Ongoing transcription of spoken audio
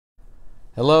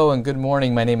Hello and good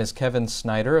morning. My name is Kevin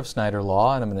Snyder of Snyder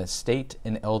Law, and I'm an estate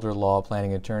and elder law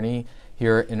planning attorney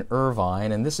here in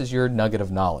Irvine, and this is your nugget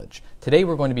of knowledge. Today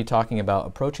we're going to be talking about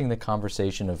approaching the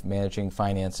conversation of managing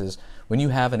finances when you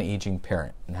have an aging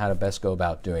parent and how to best go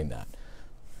about doing that.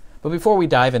 But before we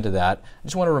dive into that, I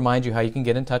just want to remind you how you can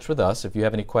get in touch with us if you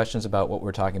have any questions about what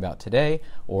we're talking about today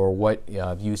or what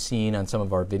you've seen on some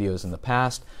of our videos in the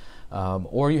past,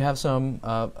 or you have some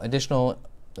additional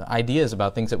ideas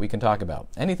about things that we can talk about.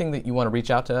 Anything that you want to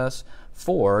reach out to us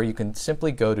for, you can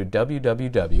simply go to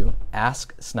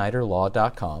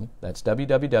www.asksnyderlaw.com. That's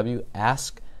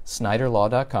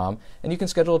www.asksnyderlaw.com, and you can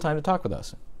schedule a time to talk with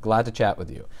us. Glad to chat with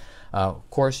you. Of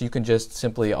course, you can just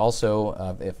simply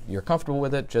also, if you're comfortable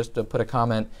with it, just put a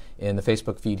comment in the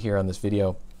Facebook feed here on this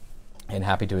video, and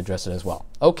happy to address it as well.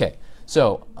 Okay,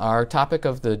 so our topic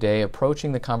of the day,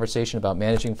 approaching the conversation about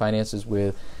managing finances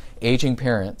with aging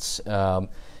parents,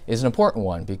 is an important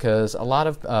one because a lot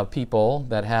of people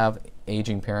that have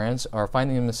aging parents are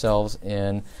finding themselves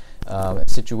in a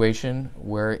situation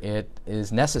where it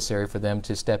is necessary for them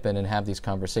to step in and have these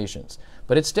conversations.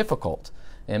 But it's difficult.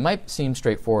 It might seem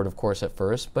straightforward, of course, at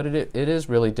first, but it is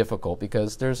really difficult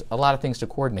because there's a lot of things to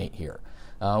coordinate here.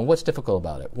 What's difficult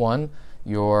about it? One,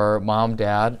 your mom,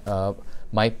 dad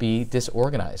might be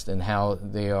disorganized in how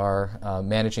they are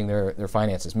managing their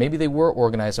finances. Maybe they were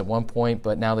organized at one point,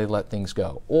 but now they let things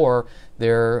go. Or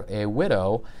they're a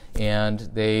widow and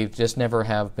they just never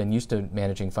have been used to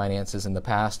managing finances in the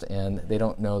past, and they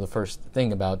don't know the first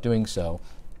thing about doing so.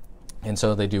 And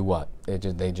so they do what?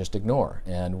 They just ignore.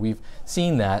 And we've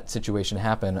seen that situation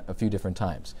happen a few different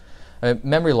times.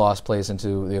 Memory loss plays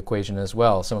into the equation as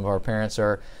well. Some of our parents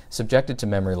are subjected to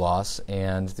memory loss,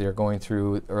 and they're going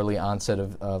through early onset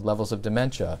of levels of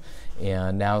dementia,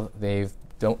 and now they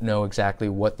don't know exactly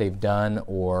what they've done,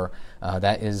 or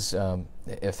that is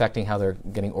affecting how they're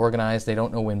getting organized. They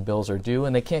don't know when bills are due,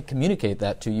 and they can't communicate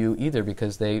that to you either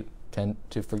because they tend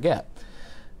to forget.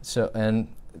 And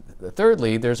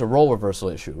thirdly, there's a role reversal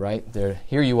issue, right?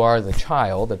 Here you are, the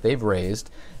child that they've raised,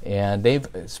 and they've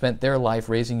spent their life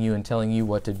raising you and telling you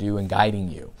what to do and guiding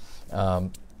you.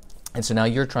 And so now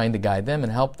you're trying to guide them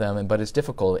and help them, but it's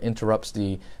difficult. It interrupts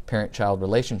the parent-child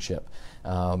relationship.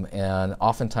 And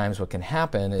oftentimes what can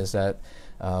happen is that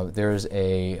there's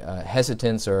a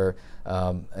hesitance or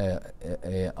a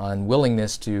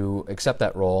unwillingness to accept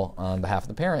that role on behalf of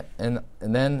the parent. And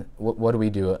then what do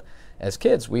we do? As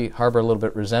kids, we harbor a little bit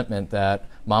of resentment that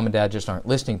mom and dad just aren't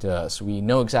listening to us. We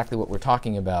know exactly what we're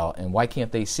talking about, and why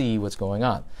can't they see what's going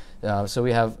on? So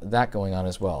we have that going on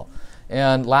as well.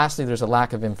 And lastly, there's a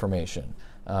lack of information.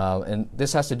 And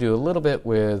this has to do a little bit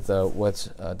with what's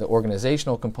the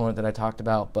organizational component that I talked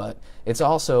about, but it's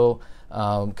also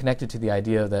connected to the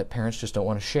idea that parents just don't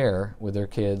want to share with their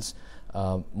kids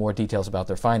more details about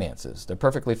their finances. They're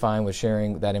perfectly fine with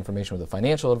sharing that information with a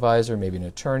financial advisor, maybe an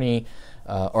attorney,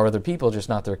 or other people, just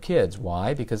not their kids.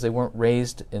 Why? Because they weren't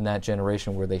raised in that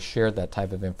generation where they shared that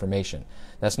type of information.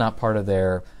 That's not part of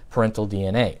their parental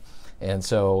DNA. And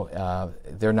so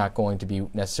they're not going to be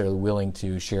necessarily willing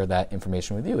to share that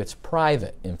information with you. It's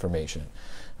private information.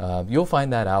 You'll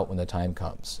find that out when the time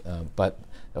comes. But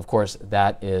of course,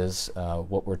 that is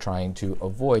what we're trying to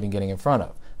avoid and getting in front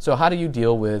of. So how do you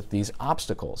deal with these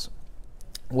obstacles?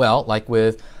 Well, like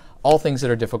with all things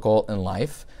that are difficult in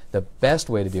life, the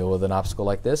best way to deal with an obstacle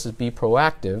like this is be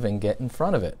proactive and get in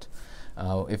front of it.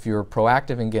 If you're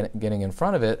proactive in getting in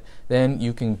front of it, then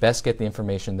you can best get the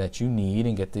information that you need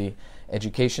and get the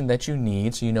education that you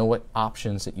need so you know what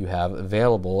options that you have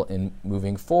available in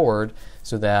moving forward,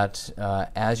 so that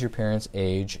as your parents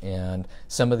age and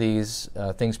some of these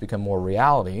things become more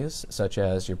realities, such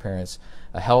as your parents'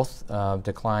 health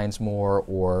declines more,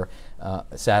 or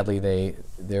sadly they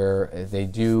are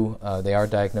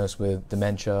diagnosed with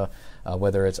dementia,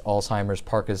 whether it's Alzheimer's,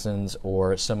 Parkinson's,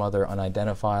 or some other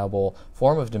unidentifiable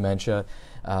form of dementia,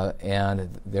 and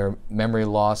their memory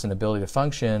loss and ability to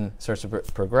function starts to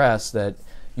progress, that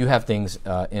you have things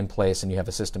in place and you have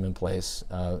a system in place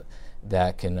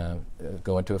that can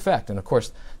go into effect. And of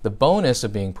course, the bonus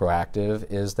of being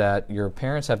proactive is that your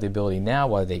parents have the ability now,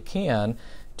 while they can,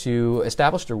 to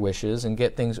establish their wishes and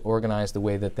get things organized the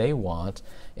way that they want,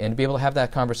 and to be able to have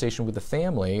that conversation with the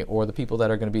family or the people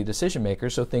that are going to be decision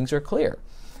makers so things are clear.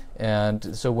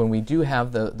 And so when we do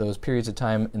have those periods of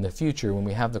time in the future, when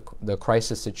we have the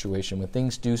crisis situation, when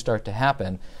things do start to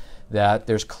happen, that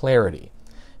there's clarity.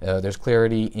 There's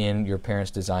clarity in your parents'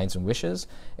 designs and wishes,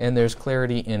 and there's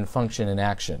clarity in function and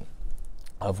action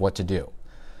of what to do.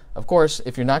 Of course,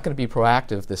 if you're not going to be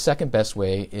proactive, the second best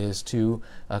way is to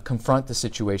confront the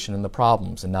situation and the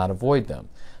problems and not avoid them.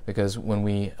 because when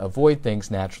we avoid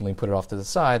things naturally and put it off to the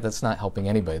side, that's not helping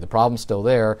anybody. The problem's still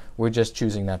there. We're just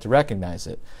choosing not to recognize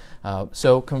it.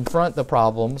 So confront the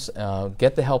problems,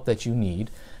 get the help that you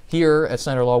need. Here at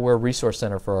Snyder Law, we're a resource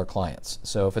center for our clients.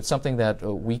 So if it's something that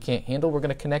we can't handle, we're going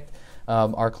to connect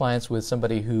our clients with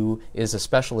somebody who is a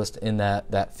specialist in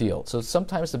that field. So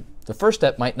sometimes the first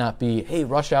step might not be, hey,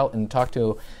 rush out and talk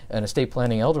to an estate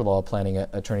planning, elder law planning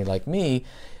attorney like me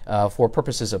for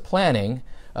purposes of planning.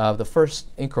 The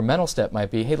first incremental step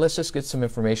might be, hey, let's just get some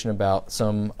information about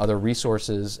some other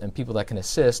resources and people that can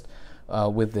assist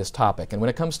with this topic. And when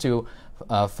it comes to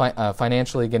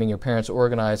financially getting your parents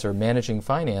organized or managing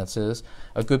finances,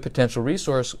 a good potential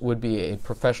resource would be a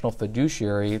professional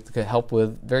fiduciary that could help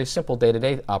with very simple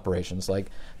day-to-day operations like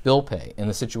bill pay. In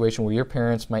the situation where your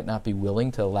parents might not be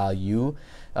willing to allow you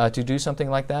to do something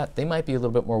like that, they might be a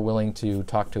little bit more willing to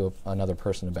talk to another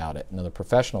person about it, another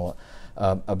professional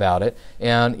about it.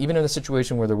 And even in a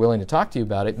situation where they're willing to talk to you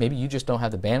about it, maybe you just don't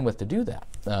have the bandwidth to do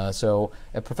that. So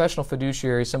a professional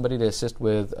fiduciary, somebody to assist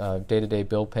with day-to-day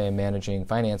bill pay and managing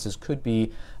finances, could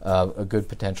be a good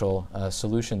potential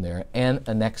solution there, and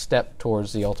a next step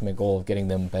towards the ultimate goal of getting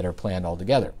them better planned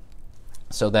altogether,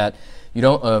 so that you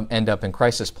don't end up in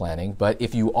crisis planning. But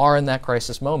if you are in that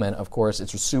crisis moment, of course,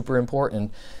 it's super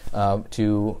important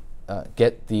to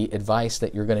get the advice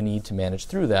that you're going to need to manage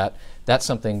through that. That's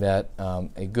something that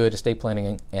a good estate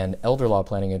planning and elder law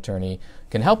planning attorney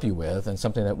can help you with, and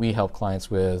something that we help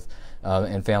clients with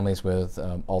and families with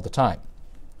all the time.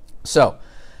 So,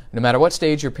 no matter what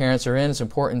stage your parents are in, it's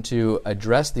important to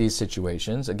address these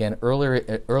situations. Again, earlier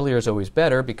is always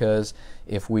better, because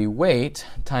if we wait,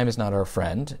 time is not our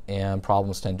friend, and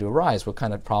problems tend to arise. What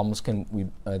kind of problems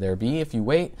can there be if you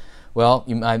wait? Well,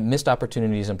 you might missed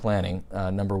opportunities in planning,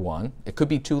 number one. It could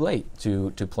be too late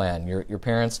to plan. Your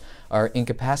parents are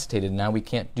incapacitated, and now we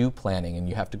can't do planning, and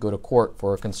you have to go to court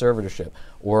for a conservatorship.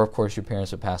 Or, of course, your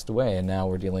parents have passed away, and now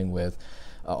we're dealing with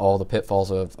all the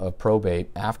pitfalls of probate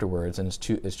afterwards, and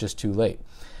it's just too late.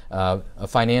 A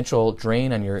financial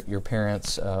drain on your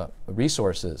parents'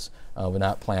 resources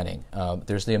without planning.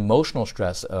 There's the emotional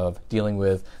stress of dealing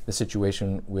with the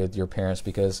situation with your parents,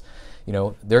 because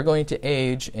they're going to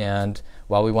age, and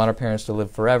while we want our parents to live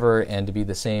forever and to be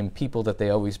the same people that they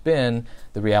always been,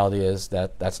 the reality is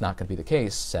that that's not going to be the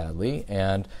case, sadly,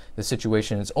 and the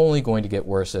situation is only going to get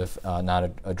worse if not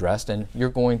addressed, and you're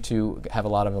going to have a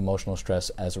lot of emotional stress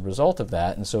as a result of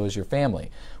that, and so is your family,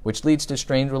 which leads to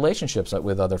strained relationships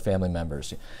with other family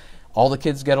members. All the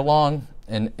kids get along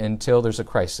until there's a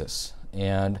crisis.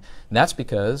 And that's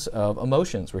because of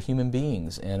emotions. We're human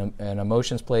beings, and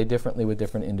emotions play differently with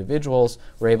different individuals.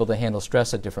 We're able to handle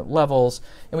stress at different levels,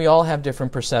 and we all have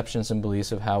different perceptions and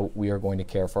beliefs of how we are going to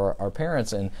care for our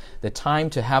parents. And the time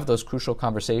to have those crucial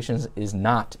conversations is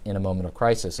not in a moment of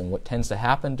crisis. And what tends to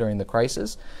happen during the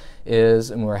crisis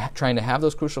is, and we're trying to have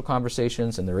those crucial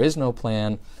conversations and there is no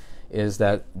plan, is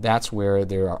that's where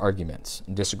there are arguments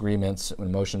and disagreements. When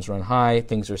emotions run high,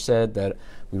 things are said that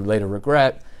we later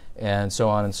regret, and so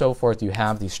on and so forth. You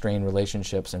have these strained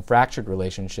relationships and fractured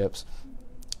relationships,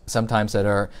 sometimes that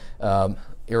are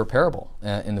irreparable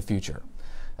in the future.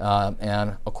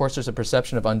 And of course, there's a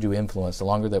perception of undue influence the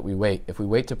longer that we wait. If we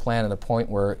wait to plan at a point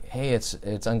where, hey, it's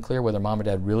unclear whether mom or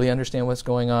dad really understand what's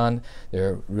going on,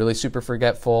 they're really super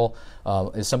forgetful,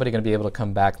 is somebody going to be able to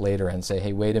come back later and say,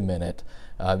 hey, wait a minute,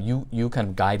 you kind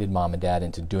of guided mom and dad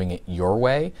into doing it your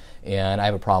way, and I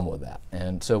have a problem with that.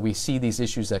 And so we see these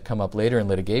issues that come up later in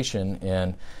litigation,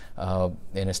 and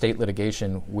in estate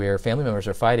litigation, where family members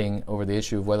are fighting over the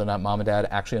issue of whether or not mom and dad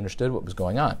actually understood what was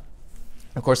going on.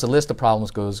 Of course, the list of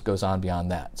problems goes on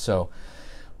beyond that. So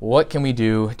what can we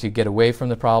do to get away from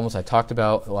the problems? I talked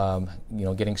about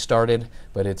getting started,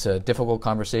 but it's a difficult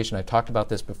conversation. I've talked about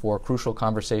this before, crucial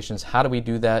conversations. How do we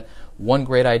do that? One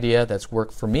great idea that's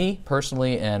worked for me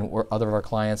personally and other of our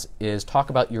clients is talk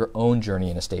about your own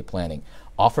journey in estate planning.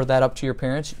 Offer that up to your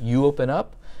parents. You open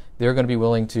up. They're going to be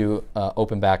willing to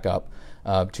open back up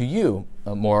to you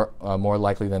more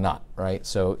likely than not, right?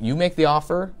 So you make the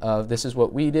offer of this is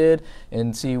what we did,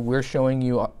 and see, we're showing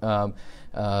you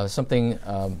something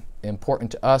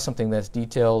important to us, something that's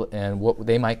detailed and what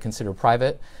they might consider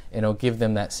private, and it'll give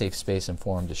them that safe space and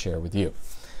forum to share with you.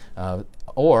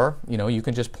 Or you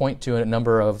can just point to a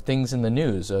number of things in the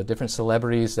news, different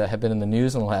celebrities that have been in the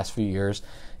news in the last few years,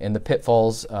 and the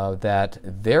pitfalls that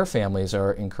their families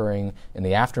are incurring in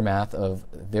the aftermath of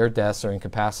their deaths or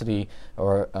incapacity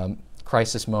or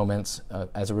crisis moments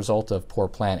as a result of poor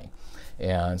planning.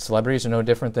 And celebrities are no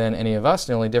different than any of us.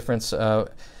 The only difference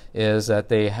is that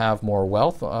they have more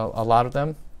wealth, a lot of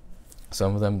them.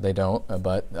 Some of them they don't,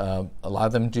 but a lot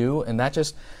of them do, and that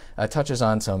just touches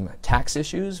on some tax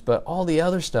issues, but all the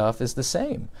other stuff is the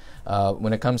same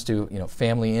when it comes to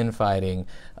family infighting,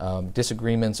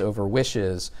 disagreements over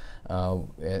wishes,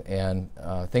 and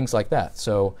things like that.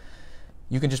 So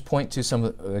you can just point to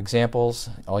some examples.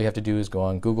 All you have to do is go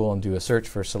on Google and do a search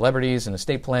for celebrities and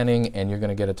estate planning, and you're going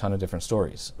to get a ton of different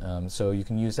stories. So you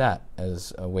can use that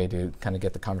as a way to kind of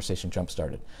get the conversation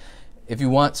jump-started. If you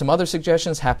want some other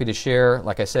suggestions, happy to share.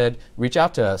 Like I said, reach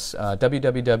out to us,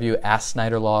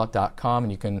 www.asksnyderlaw.com,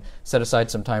 and you can set aside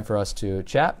some time for us to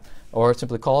chat, or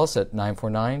simply call us at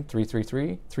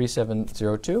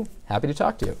 949-333-3702. Happy to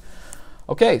talk to you.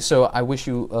 Okay, so I wish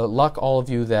you luck, all of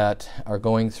you that are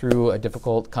going through a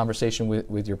difficult conversation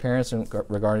with your parents in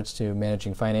regards to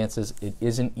managing finances. It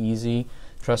isn't easy,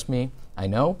 trust me, I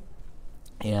know,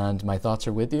 and my thoughts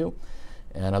are with you,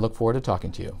 and I look forward to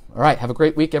talking to you. All right, have a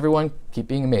great week, everyone. Keep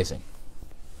being amazing.